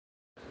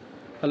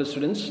Hello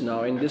students,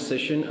 now in this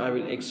session I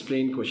will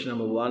explain question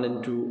number 1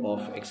 and 2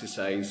 of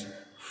exercise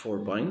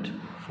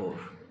 4.4.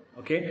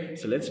 Okay,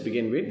 so let's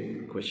begin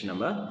with question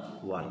number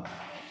 1.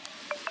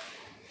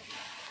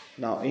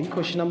 Now in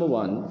question number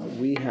 1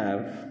 we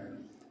have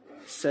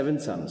 7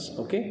 sums.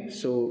 Okay,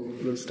 so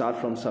we'll start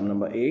from sum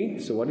number A.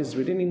 So what is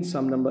written in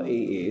sum number A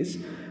is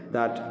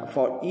that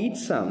for each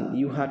sum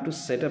you have to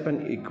set up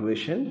an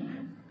equation,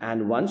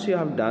 and once you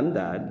have done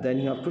that, then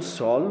you have to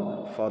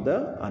solve for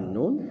the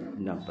unknown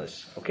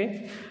numbers.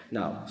 Okay,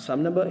 now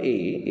sum number A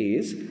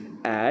is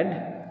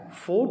add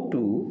 4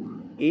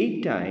 to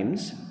 8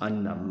 times a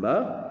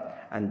number,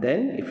 and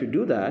then if you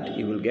do that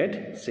you will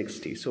get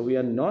 60. So we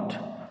are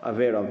not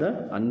aware of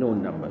the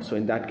unknown number, so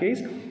in that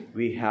case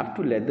we have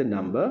to let the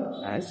number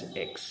as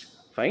x.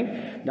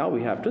 Fine. Now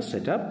we have to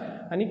set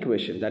up an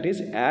equation, that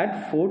is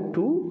add 4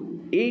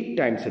 to 8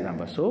 times a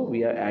number. So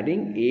we are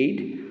adding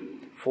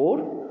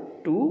 4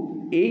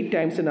 to 8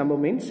 times the number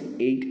means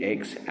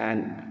 8x,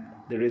 and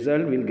the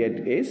result we'll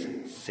get is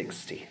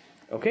 60.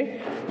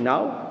 Okay,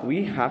 now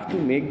we have to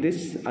make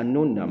this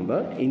unknown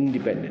number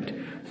independent.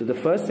 So the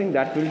first thing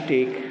that will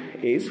take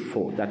is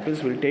 4. That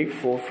means we'll take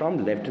 4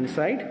 from left hand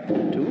side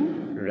to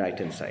right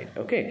hand side.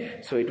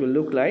 Okay, so it will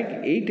look like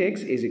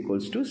 8x is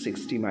equals to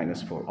 60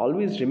 minus 4.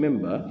 Always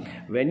remember,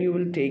 when you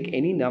will take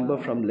any number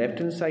from left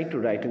hand side to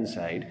right hand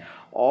side,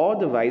 or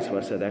the vice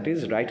versa, that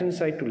is right hand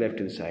side to left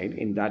hand side,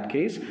 in that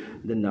case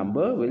the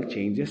number will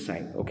change the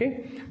sign.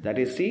 Okay, that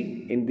is,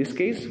 see, in this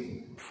case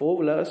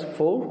 4 plus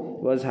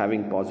 4 was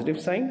having positive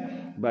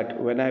sign,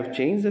 but when I have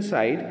changed the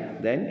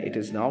side, then it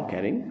is now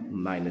carrying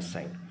minus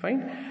sign.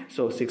 Fine.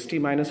 So 60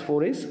 minus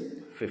 4 is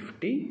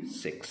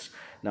 56.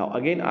 Now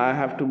again I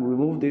have to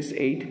remove this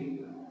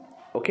 8.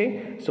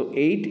 Okay, so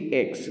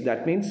 8x,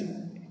 that means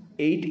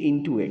 8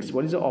 into x.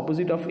 What is the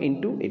opposite of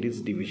into? It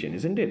is division,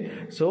 isn't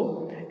it?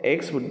 So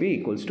x would be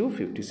equals to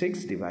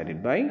 56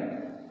 divided by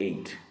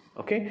 8.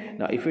 Okay,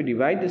 now if you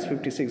divide this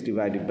 56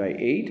 divided by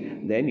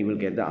 8, then you will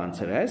get the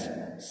answer as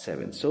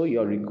 7. So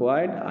your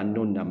required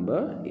unknown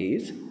number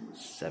is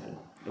 7.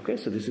 Okay,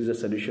 so this is the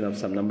solution of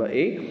sum number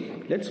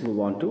A. Let's move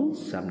on to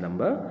sum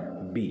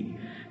number B.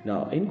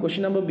 Now in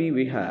question number B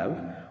we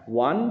have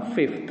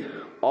 1/5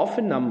 of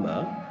a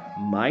number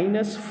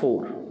minus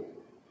 4,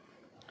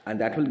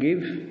 and that will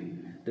give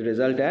the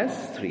result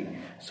as 3.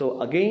 So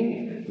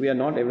again we are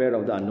not aware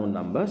of the unknown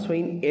number, so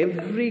in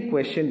every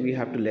question we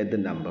have to let the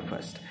number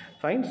first.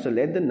 Fine, so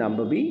let the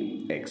number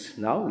be x.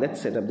 Now let's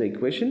set up the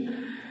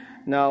equation.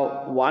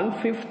 Now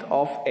 1/5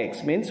 of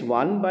x means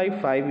 1 by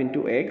 5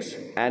 into x,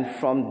 and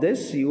from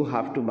this you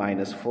have to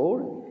minus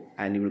 4,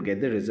 and you will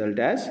get the result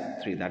as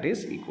 3, that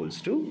is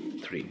equals to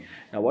 3.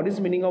 Now what is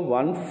the meaning of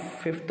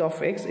 1/5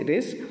 of x? It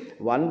is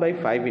 1 by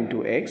 5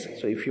 into x.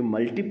 So if you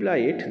multiply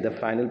it, the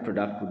final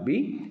product would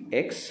be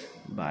x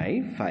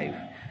by 5.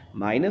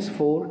 Minus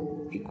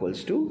 4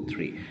 equals to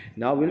 3.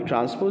 Now we'll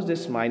transpose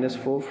this minus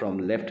 4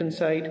 from left hand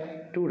side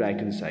to right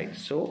hand side.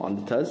 So on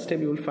the third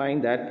step you will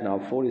find that now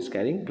 4 is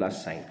carrying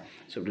plus sign.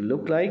 So it will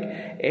look like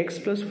x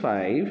plus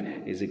 5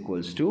 is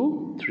equals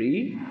to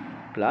 3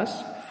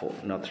 plus 4.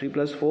 Now 3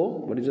 plus 4,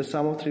 what is the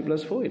sum of 3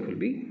 plus 4? It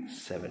will be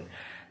 7.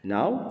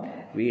 Now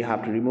we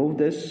have to remove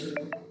this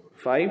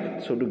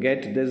 5, so to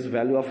get this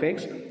value of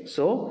x,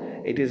 so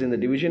it is in the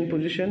division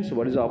position. So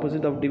what is the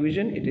opposite of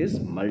division? It is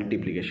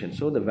multiplication.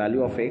 So the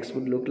value of x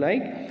would look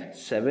like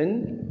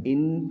 7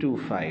 into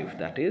 5.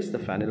 That is the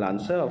final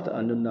answer of the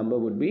unknown number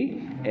would be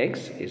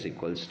x is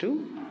equals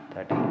to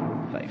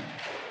 35.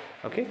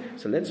 Okay,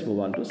 so let's move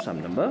on to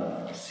sum number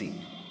C.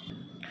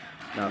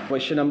 Now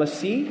question number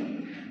C.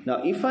 Now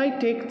if I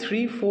take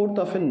 3/4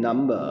 of a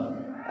number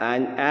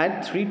and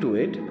add 3 to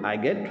it, I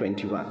get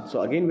 21.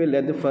 So again we'll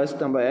let the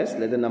first number as,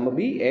 let the number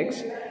be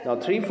x. Now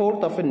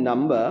 3/4 of a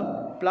number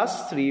plus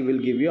 3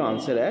 will give you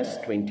answer as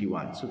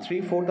 21. So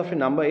 3/4 of a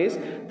number is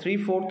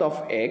 3/4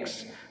 of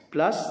x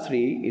plus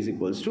 3 is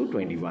equals to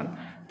 21.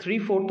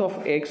 3/4 of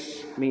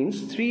x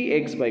means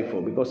 3x by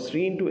 4, because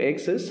 3 into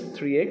x is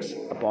 3x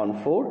upon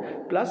 4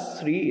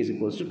 plus 3 is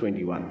equals to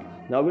 21.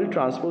 Now we'll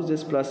transpose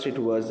this plus 3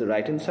 towards the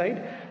right hand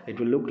side. It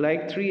will look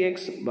like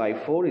 3x by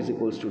 4 is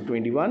equals to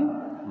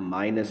 21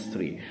 minus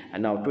 3.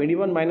 And now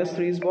 21 minus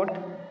 3 is what?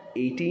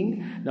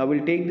 18. Now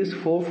we'll take this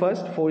 4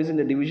 first. 4 is in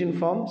the division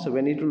form, so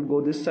when it will go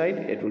this side,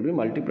 it will be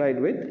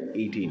multiplied with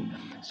 18.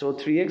 So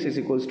 3x is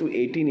equals to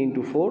 18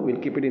 into 4.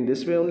 We'll keep it in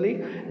this way only.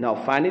 Now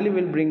finally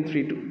we'll bring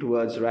 3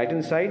 towards right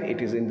hand side.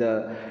 It is in the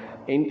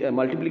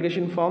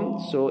multiplication form,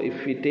 so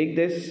if we take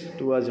this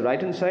towards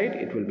right hand side,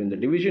 it will be in the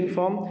division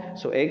form.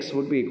 So x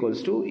would be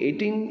equals to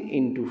 18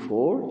 into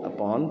 4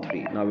 upon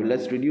 3. Now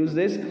let's reduce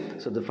this,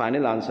 so the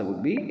final answer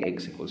would be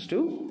x equals to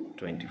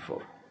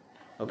 24.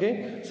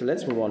 Okay, so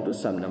let's move on to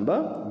sum number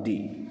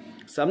D.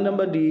 Sum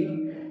number D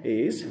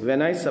is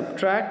when I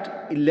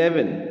subtract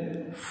 11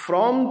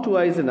 from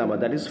twice the number,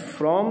 that is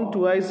from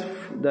twice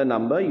the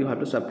number you have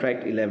to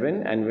subtract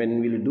 11, and when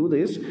we will do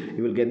this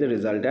you will get the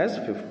result as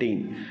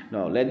 15.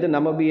 Now let the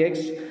number be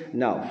x.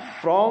 Now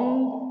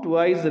from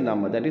twice the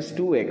number, that is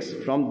 2x,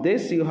 from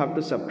this you have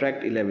to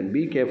subtract 11.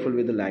 Be careful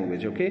with the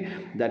language, okay?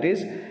 That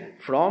is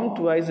From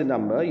twice the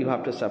number, you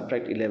have to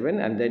subtract 11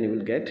 and then you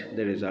will get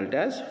the result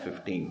as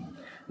 15.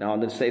 Now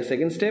on the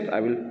second step, I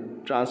will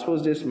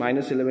transpose this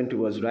minus 11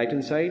 towards right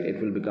hand side. It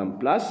will become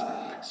plus.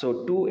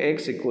 So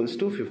 2x equals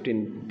to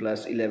 15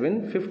 plus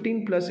 11.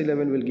 15 plus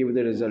 11 will give you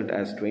the result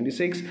as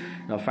 26.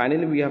 Now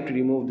finally we have to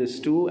remove this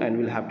 2 and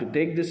we'll have to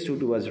take this 2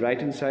 towards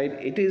right hand side.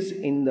 It is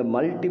in the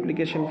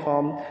multiplication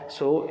form,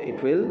 so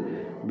it will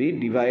be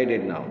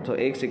divided now. So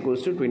x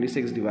equals to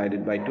 26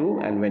 divided by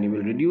 2, and when you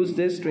will reduce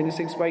this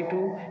 26 by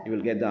 2, you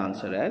will get the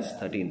answer as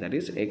 13. That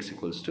is x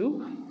equals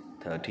to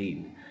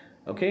 13.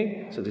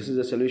 Okay, so this is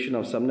the solution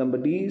of sum number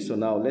D. So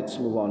now let's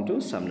move on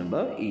to sum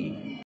number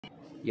E.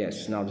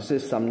 Yes, now this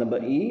is sum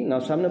number E. Now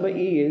sum number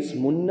E is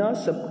Munna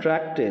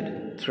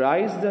subtracted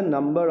thrice the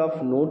number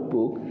of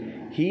notebook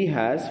he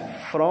has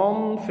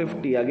from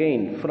 50.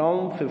 Again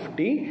from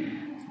 50,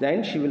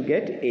 then she will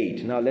get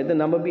 8. Now let the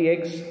number be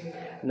x.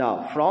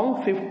 Now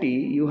from 50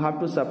 you have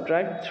to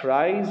subtract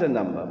thrice a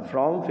number.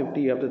 From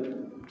 50 you have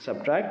to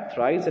subtract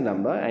thrice a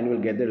number and you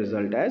will get the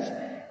result as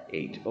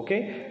 8.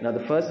 Okay, now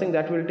the first thing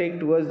that will take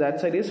towards that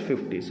side is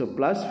 50. So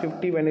plus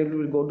 50, when it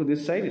will go to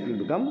this side, it will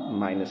become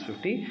minus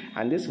 50,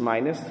 and this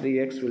minus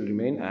 3x will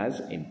remain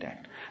as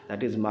intact.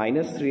 That is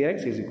minus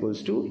 3x is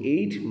equals to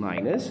 8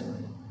 minus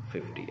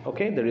 50.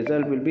 Okay, the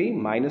result will be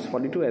minus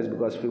 42 as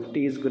because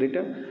 50 is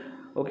greater.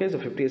 Okay, so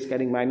 50 is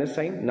carrying minus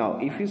sign. Now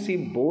if you see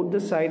both the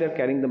side are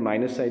carrying the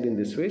minus side in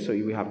this way, so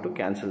you have to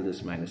cancel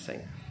this minus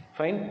sign.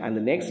 Fine. And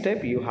the next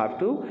step, you have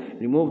to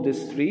remove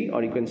this 3,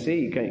 or you can say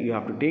you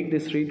have to take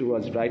this 3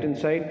 towards right hand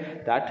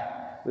side.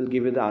 That will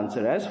give you the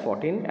answer as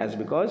 14, as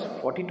because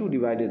 42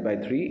 divided by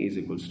 3 is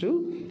equals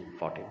to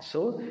 14.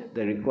 So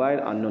the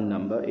required unknown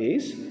number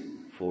is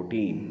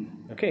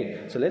 14.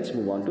 Okay, so let's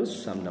move on to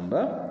sum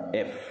number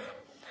F.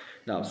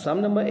 Now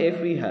sum number F,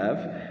 we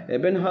have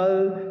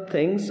Ebenhal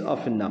thinks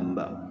of a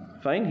number.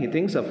 Fine, he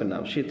thinks of a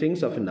number, she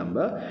thinks of a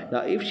number.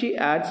 Now if she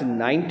adds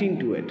 19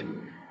 to it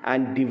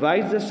and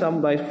divides the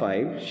sum by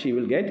 5, she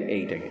will get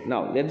 8 again.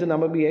 Now let the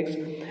number be x.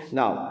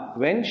 Now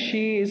when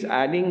she is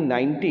adding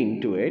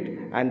 19 to it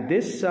and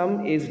this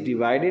sum is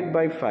divided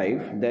by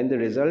 5, then the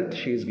result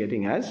she is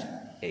getting as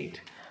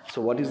 8.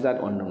 So what is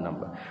that unknown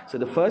number? So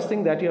the first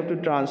thing that you have to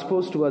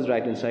transpose towards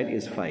right hand side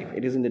is 5.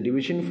 It is in the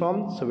division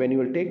form, so when you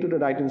will take to the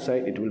right hand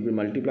side, it will be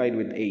multiplied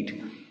with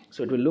 8.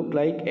 So it will look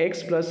like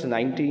x plus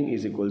 19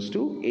 is equals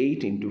to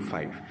 8 into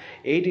 5.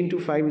 8 into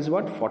 5 is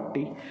what?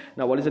 40.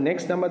 Now what is the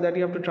next number that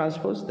you have to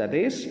transpose? That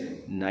is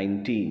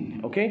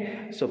 19.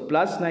 Okay. So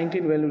plus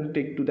 19, when we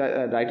take to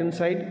the right hand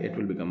side, it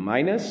will become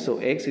minus. So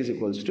x is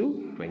equals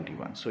to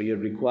 21. So your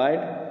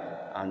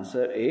required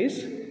answer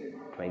is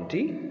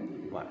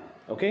 21.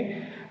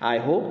 Okay. I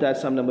hope that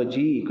sum number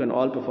G, you can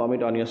all perform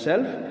it on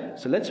yourself.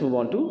 So let's move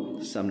on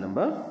to sum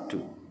number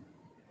 2.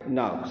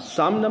 Now,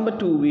 sum number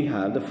 2, we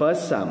have the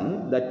first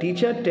sum. The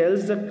teacher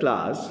tells the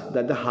class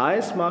that the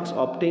highest marks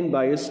obtained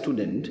by a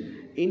student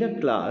in a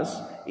class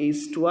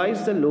is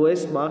twice the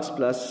lowest marks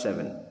plus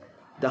 7.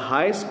 The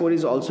highest score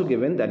is also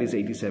given, that is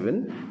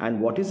 87.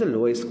 And what is the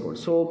lowest score?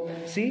 So,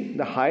 see,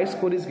 the highest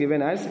score is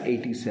given as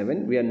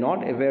 87. We are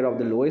not aware of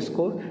the lowest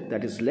score.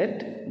 That is,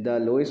 let the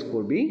lowest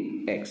score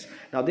be x.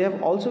 Now, they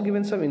have also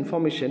given some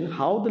information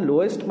how the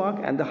lowest mark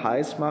and the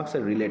highest marks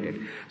are related.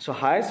 So,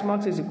 highest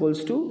marks is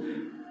equals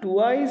to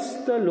twice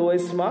the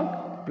lowest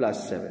mark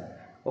plus 7.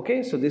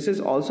 Okay, so this is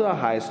also a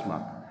highest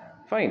mark.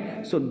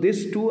 Fine. So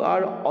these two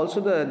are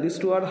also these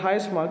two are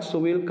highest marks. So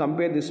we will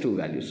compare these two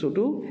values. So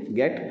to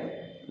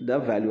get the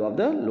value of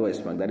the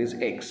lowest mark, that is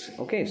x.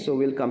 Okay, so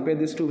we will compare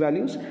these two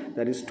values.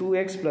 That is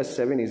 2x plus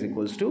 7 is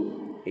equals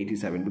to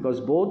 87,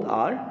 because both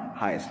are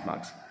highest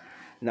marks.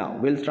 Now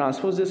we'll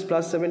transpose this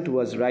plus 7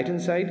 towards right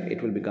hand side.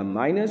 It will become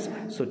minus.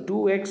 So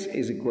 2x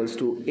is equals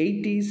to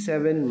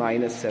 87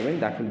 minus 7.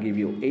 That will give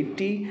you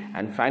 80.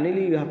 And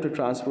finally you have to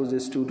transpose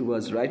this 2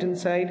 towards right hand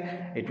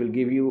side. It will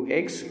give you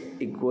x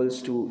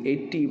equals to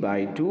 80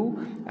 by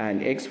 2,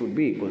 and x would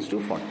be equals to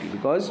 40,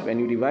 because when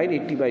you divide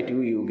 80 by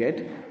 2 you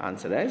get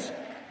answer as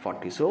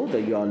 40. So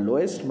your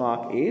lowest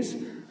mark is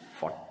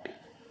 40.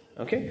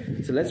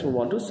 Okay, so let's move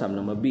on to sum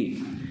number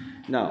B.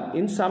 Now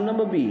in sum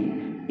number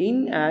B,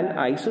 in an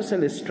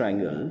isosceles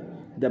triangle,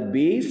 the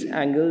base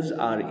angles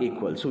are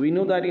equal. So we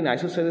know that in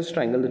isosceles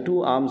triangle, the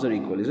two arms are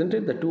equal, isn't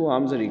it? The two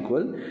arms are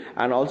equal.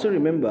 And also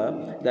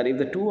remember that if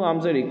the two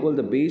arms are equal,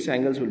 the base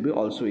angles will be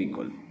also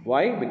equal.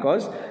 Why?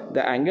 Because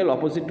the angle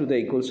opposite to the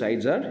equal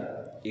sides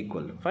are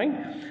equal.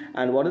 Fine.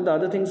 And what are the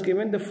other things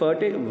given? The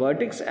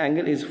vertex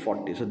angle is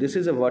 40. So this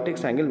is a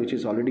vertex angle which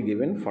is already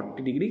given,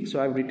 40 degrees. So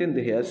I have written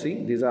here,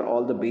 see, these are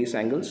all the base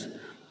angles.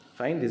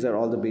 Fine, these are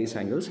all the base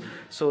angles.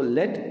 So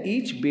let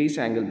each base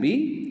angle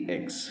be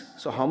x.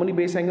 So how many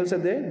base angles are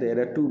there? There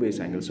are 2 base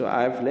angles. So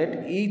I have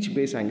let each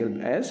base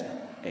angle as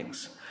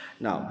x.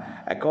 Now,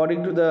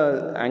 according to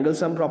the angle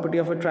sum property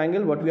of a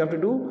triangle, what we have to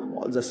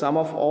do? The sum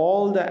of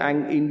all the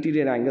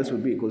interior angles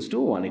would be equals to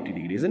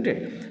 180 degrees, isn't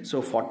it?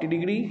 So 40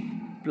 degree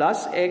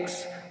plus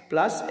x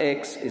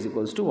is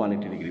equals to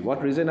 180 degree.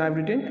 What reason I have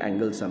written?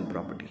 Angle sum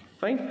property.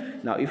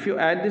 Fine. Now, if you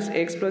add this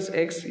x plus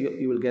x,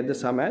 you will get the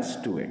sum as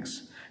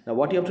 2x. Now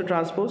what you have to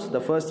transpose?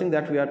 The first thing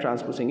that we are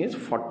transposing is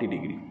 40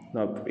 degree.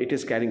 Now it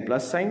is carrying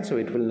plus sign, so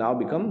it will now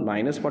become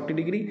minus 40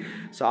 degree.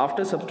 So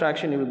after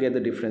subtraction, you will get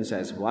the difference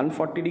as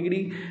 140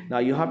 degree. Now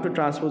you have to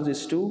transpose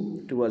this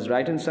 2 towards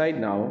right hand side.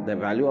 Now the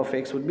value of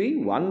x would be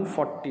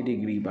 140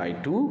 degree by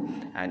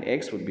 2 and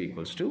x would be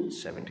equals to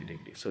 70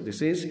 degree. So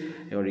this is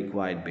your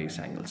required base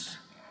angles.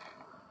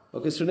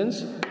 Okay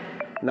students.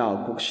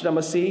 Now question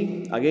number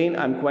C, again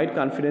I'm quite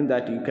confident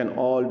that you can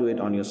all do it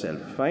on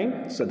yourself.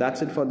 Fine. So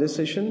that's it for this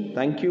session.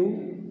 Thank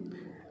you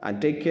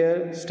and take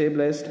care, stay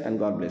blessed and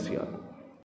God bless you all.